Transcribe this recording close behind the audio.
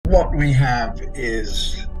What we have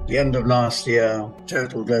is the end of last year,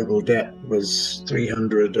 total global debt was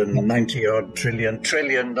 $390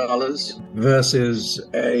 trillion versus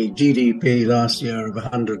a GDP last year of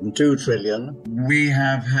 $102 trillion. We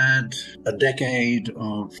have had a decade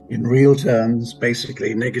of, in real terms,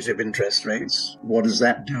 basically negative interest rates. What does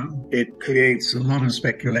that do? It creates a lot of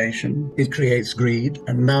speculation. It creates greed.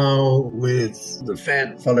 And now with the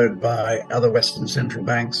Fed, followed by other Western central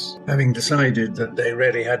banks, having decided that they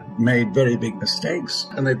really had made very big mistakes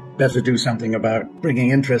and they better do something about bringing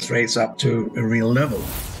interest rates up to a real level.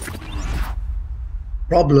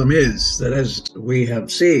 Problem is that, as we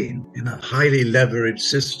have seen in a highly leveraged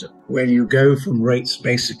system, where you go from rates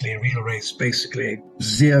basically, real rates basically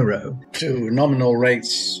zero, to nominal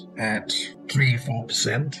rates at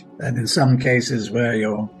 3-4%, and in some cases where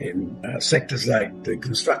you're in sectors like the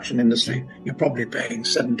construction industry, you're probably paying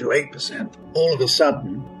 7 to 8%. All of a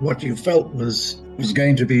sudden, what you felt was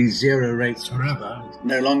going to be zero rates forever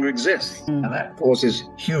no longer exists. And that causes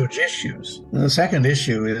huge issues. And the second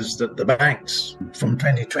issue is that the banks from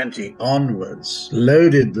 2020 onwards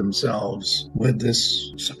loaded themselves with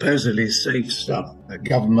this supposedly safe stuff, the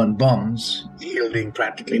government bonds yielding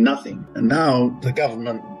practically nothing. And now the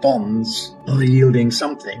government bonds are yielding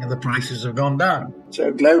something and the prices have gone down.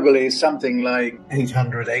 So globally, something like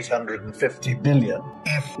 850 billion.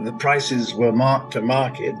 If the prices were marked to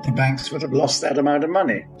market, the banks would have lost that amount of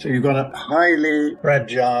money. So you've got a highly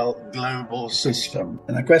fragile global system.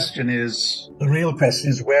 And the real question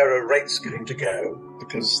is, where are rates going to go?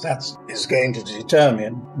 Because that is going to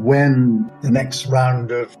determine when the next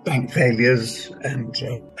round of bank failures and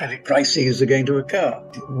credit crises are going to occur.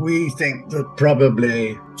 We think that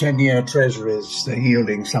probably 10-year treasuries, they're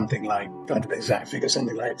yielding something like, can't the exact figure,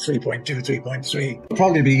 something like 3.2, 3.3. They'll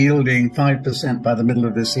probably be yielding 5% by the middle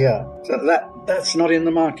of this year. So that's not in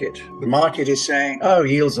the market. The market is saying, oh,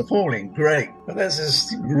 yields are falling, great. But there's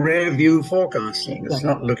this rear view forecasting. It's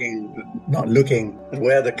not looking at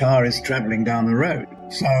where the car is traveling down the road.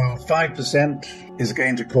 So 5% is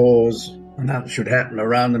going to cause, and that should happen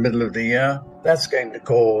around the middle of the year, that's going to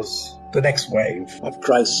cause the next wave of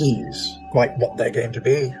crises. Quite what they're going to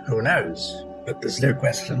be, who knows? But there's no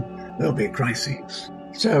question there'll be crises.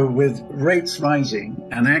 So with rates rising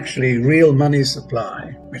and actually real money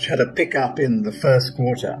supply, which had a pickup in the first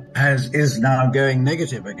quarter, is now going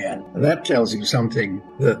negative again. That tells you something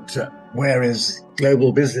that where is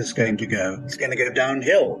global business going to go? It's going to go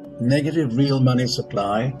downhill. Negative real money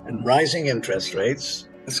supply and rising interest rates,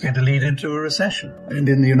 it's going to lead into a recession. And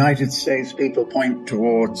in the United States, people point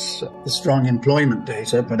towards the strong employment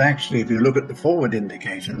data, but actually, if you look at the forward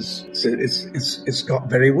indicators, it's got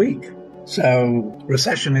very weak. So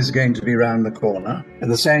recession is going to be around the corner. At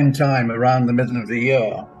the same time, around the middle of the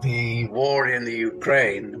year, the war in the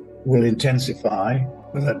Ukraine will intensify,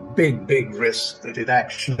 with a big risk that it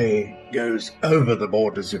actually goes over the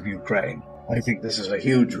borders of Ukraine. I think this is a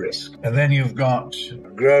huge risk. And then you've got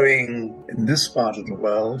growing, in this part of the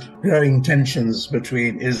world, growing tensions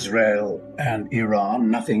between Israel and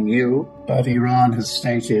Iran. Nothing new, but Iran has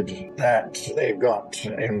stated that they've got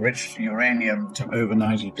enriched uranium to over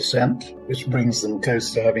 90%, which brings them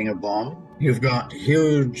close to having a bomb. You've got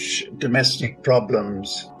huge domestic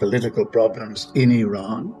problems, political problems in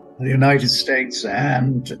Iran. The United States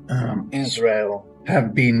and Israel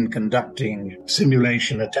have been conducting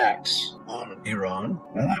simulation attacks on Iran,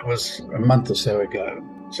 and that was a month or so ago.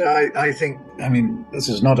 So I think, this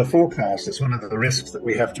is not a forecast. It's one of the risks that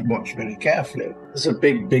we have to watch very carefully. There's a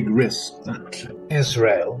big risk that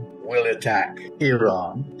Israel will attack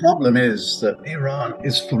Iran. Problem is that Iran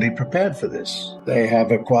is fully prepared for this. They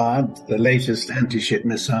have acquired the latest anti-ship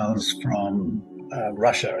missiles from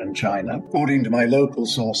Russia and China. According to my local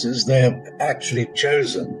sources, they have actually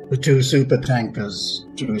chosen the 2 super tankers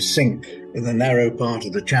to sink in the narrow part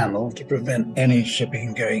of the channel to prevent any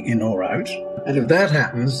shipping going in or out. And if that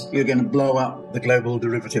happens, you're going to blow up the global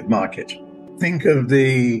derivative market. Think of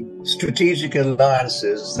the strategic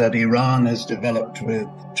alliances that Iran has developed with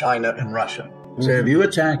China and Russia. So if you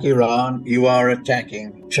attack Iran, you are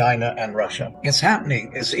attacking China and Russia. It's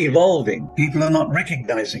happening. It's evolving. People are not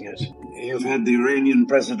recognizing it. You've had the Iranian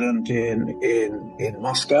president in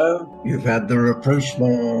Moscow. You've had the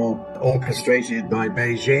rapprochement orchestrated by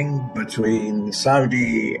Beijing between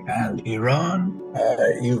Saudi and Iran.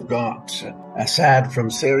 You've got Assad from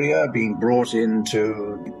Syria being brought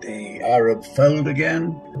into the Arab fold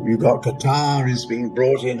again. You've got Qatar is being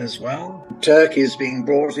brought in as well. Turkey is being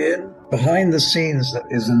brought in. Behind the scenes, there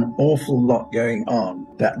is an awful lot going on.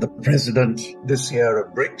 That the president this year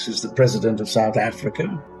of BRICS is the president of South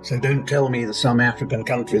Africa. So don't tell me that some African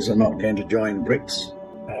countries are not going to join BRICS.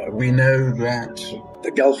 We know that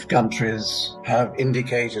the Gulf countries have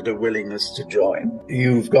indicated a willingness to join.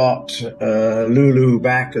 You've got Lulu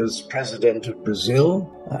back as president of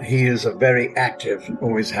Brazil. He is a very active,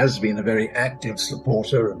 always has been a very active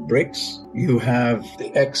supporter of BRICS. You have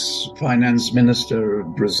the ex-finance minister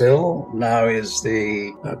of Brazil, now is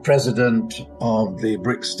the president of the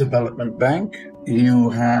BRICS Development Bank. You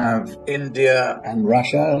have India and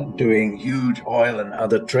Russia doing huge oil and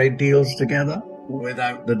other trade deals together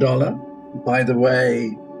without the dollar. By the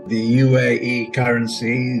way, the UAE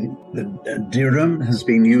currency, the dirham, has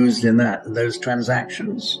been used in those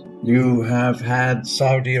transactions. You have had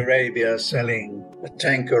Saudi Arabia selling a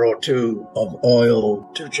tanker or two of oil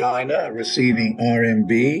to China, receiving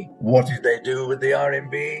RMB. What did they do with the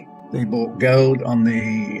RMB? They bought gold on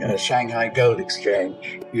the Shanghai Gold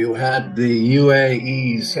Exchange. You had the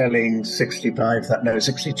UAE selling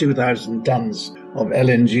 62,000 tons of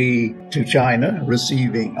LNG to China,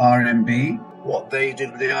 receiving RMB. What they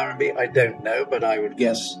did with the RMB, I don't know, but I would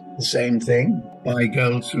guess the same thing. Buy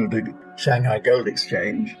gold through the Shanghai Gold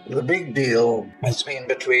Exchange. The big deal has been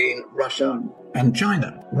between Russia and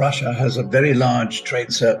China. Russia has a very large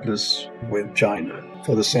trade surplus with China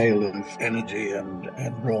for the sale of energy and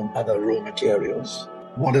other raw materials.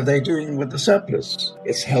 What are they doing with the surplus?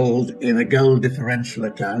 It's held in a gold differential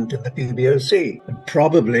account in the PBOC. And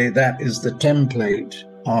probably that is the template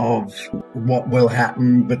of what will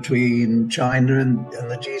happen between China and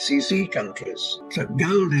the GCC countries. So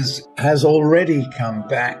gold has already come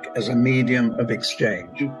back as a medium of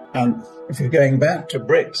exchange. And if you're going back to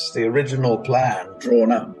BRICS, the original plan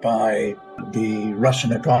drawn up by the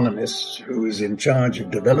Russian economist who is in charge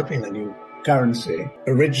of developing the new currency,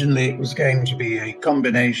 originally it was going to be a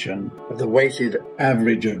combination of the weighted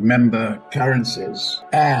average of member currencies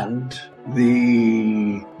and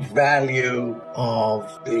the value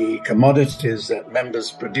of the commodities that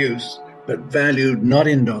members produce, but valued not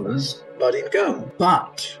in dollars, but in gold.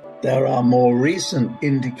 But there are more recent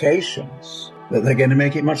indications that they're going to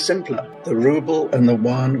make it much simpler. The ruble and the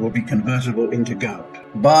yuan will be convertible into gold.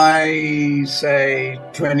 By, say,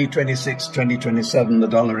 2026, 2027, the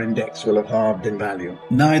dollar index will have halved in value.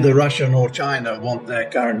 Neither Russia nor China want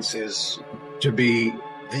their currencies to be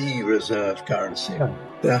the reserve currency.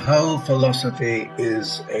 Their whole philosophy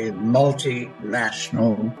is a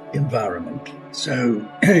multinational environment. So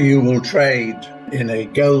you will trade in a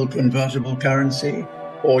gold convertible currency,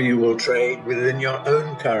 or you will trade within your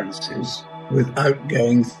own currencies without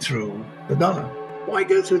going through the dollar. Why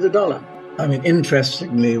go through the dollar? I mean,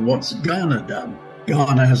 interestingly, what's Ghana done?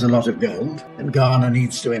 Ghana has a lot of gold, and Ghana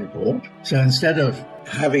needs to import. So instead of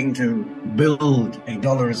having to build a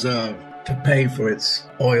dollar reserve to pay for its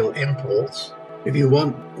oil imports, we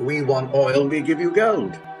want oil, we give you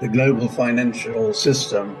gold. The global financial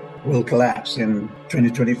system will collapse in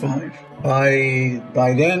 2025. By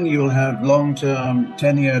then, you'll have long-term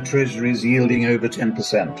 10-year treasuries yielding over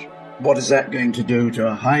 10%. What is that going to do to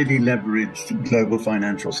a highly leveraged global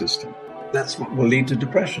financial system? That's what will lead to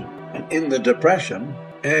depression. And in the depression,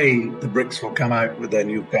 A, the BRICS will come out with their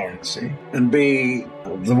new currency, and B,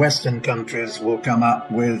 the Western countries will come up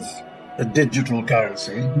with a digital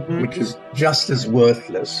currency, which is just as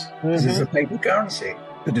worthless as a paper currency,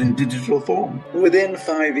 but in digital form. Within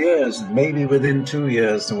 5 years, maybe within 2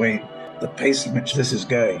 years, the pace at which this is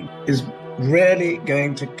going is really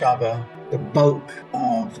going to cover the bulk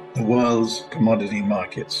of the world's commodity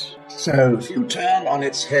markets. So if you turn on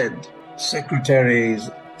its head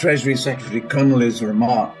Treasury Secretary Connolly's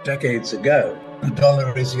remark decades ago, the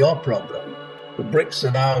dollar is your problem, the BRICS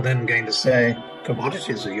are now then going to say,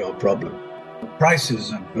 commodities are your problem.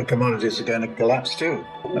 Prices of the commodities are going to collapse too.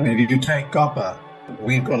 I mean, if you take copper,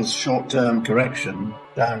 we've got a short-term correction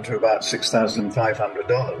down to about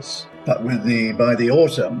 $6,500. But by the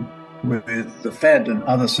autumn, with the Fed and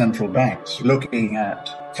other central banks looking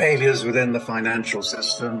at failures within the financial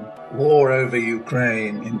system, war over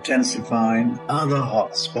Ukraine intensifying, other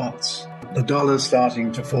hot spots, the dollar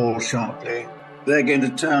starting to fall sharply, they're going to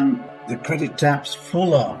turn the credit taps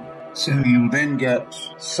full on. So you then get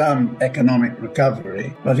some economic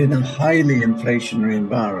recovery, but in a highly inflationary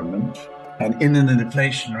environment. And in an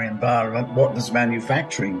inflationary environment, what does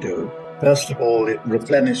manufacturing do? First of all, it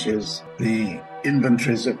replenishes the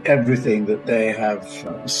inventories of everything that they have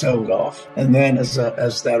sold off. And then as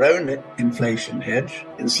their own inflation hedge,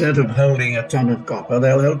 instead of holding a ton of copper,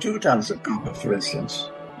 they'll hold 2 tons of copper, for instance.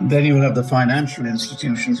 And then you have the financial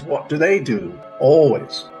institutions. What do?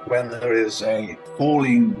 Always, when there is a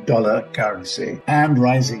falling dollar currency and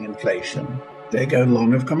rising inflation, they go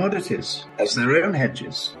long of commodities as their own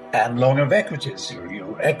hedges and long of equities.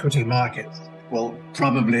 Your equity market will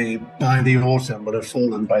probably by the autumn will have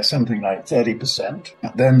fallen by something like 30%.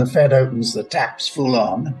 Then the Fed opens the taps full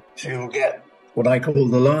on. So you'll get what I call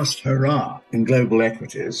the last hurrah in global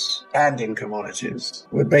equities and in commodities.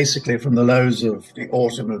 We're basically from the lows of the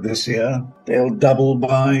autumn of this year, they'll double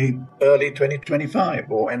by early 2025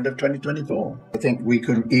 or end of 2024. I think we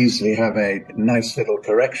could easily have a nice little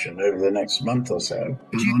correction over the next month or so.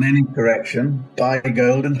 But on any correction, buy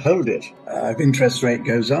gold and hold it. If interest rate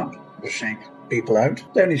goes up, we'll shake people out.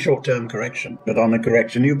 It's only short-term correction, but on a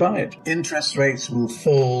correction you buy it. Interest rates will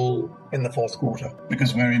fall in the fourth quarter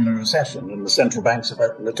because we're in a recession and the central banks have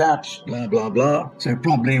opened the taps, blah, blah, blah. So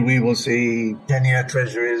probably we will see 10-year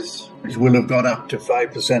treasuries, which will have got up to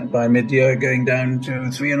 5% by mid-year, going down to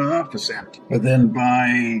 3.5%. But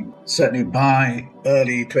then certainly by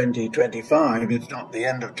early 2025, if not the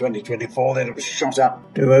end of 2024, they'll have shot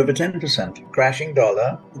up to over 10%. Crashing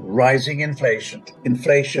dollar, rising inflation.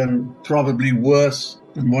 Inflation probably worse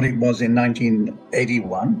than what it was in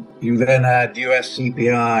 1981. You then had US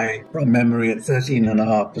CPI, from memory, at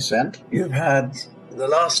 13.5%. You've had the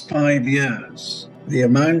last 5 years, the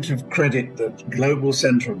amount of credit that global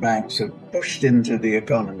central banks have pushed into the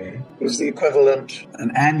economy was the equivalent,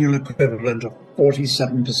 an annual equivalent of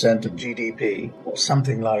 47% of GDP, or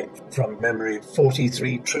something like, from memory,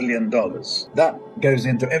 $43 trillion. That goes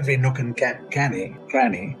into every nook and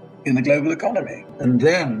cranny in the global economy. And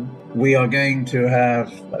then we are going to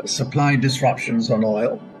have supply disruptions on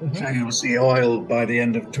oil. So you'll see oil by the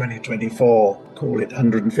end of 2024, call it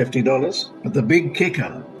 $150. But the big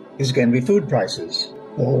kicker is going to be food prices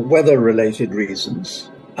for weather-related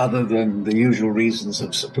reasons, other than the usual reasons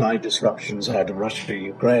of supply disruptions out of Russia,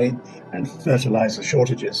 Ukraine, and fertilizer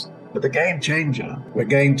shortages. But the game changer, we're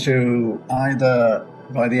going to either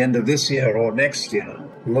by the end of this year or next year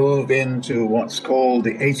move into what's called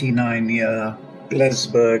the 89-year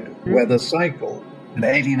Glesberg weather cycle. And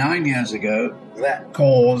 89 years ago, that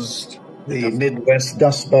caused the Midwest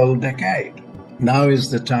Dust Bowl decade. Now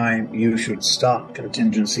is the time you should start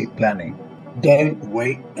contingency planning. Don't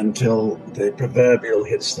wait until the proverbial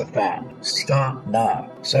hits the fan. Start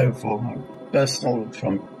now. So from personal,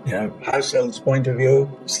 from household's point of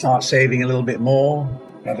view, start saving a little bit more.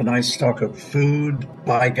 Have a nice stock of food,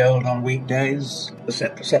 buy gold on weekdays,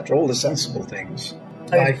 etc., all the sensible things.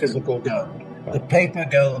 Buy physical gold. The paper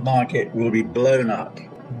gold market will be blown up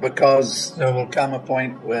because there will come a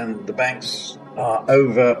point when the banks are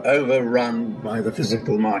overrun by the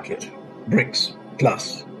physical market. BRICS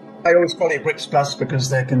Plus. I always call it BRICS Plus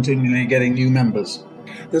because they're continually getting new members.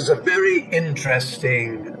 There's a very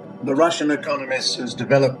interesting, the Russian economist who's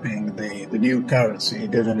developing the new currency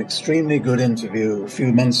did an extremely good interview a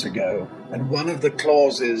few months ago. And one of the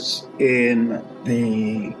clauses in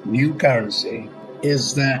the new currency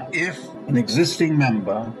is that if an existing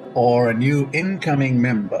member or a new incoming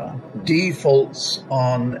member defaults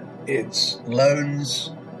on its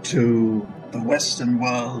loans to the Western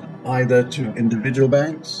world, either to individual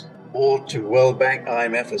banks or to World Bank,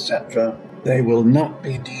 IMF, etc., they will not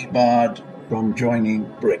be debarred from joining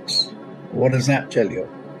BRICS. What does that tell you?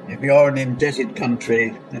 If you're an indebted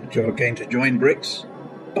country that you're going to join BRICS,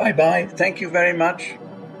 bye-bye, thank you very much.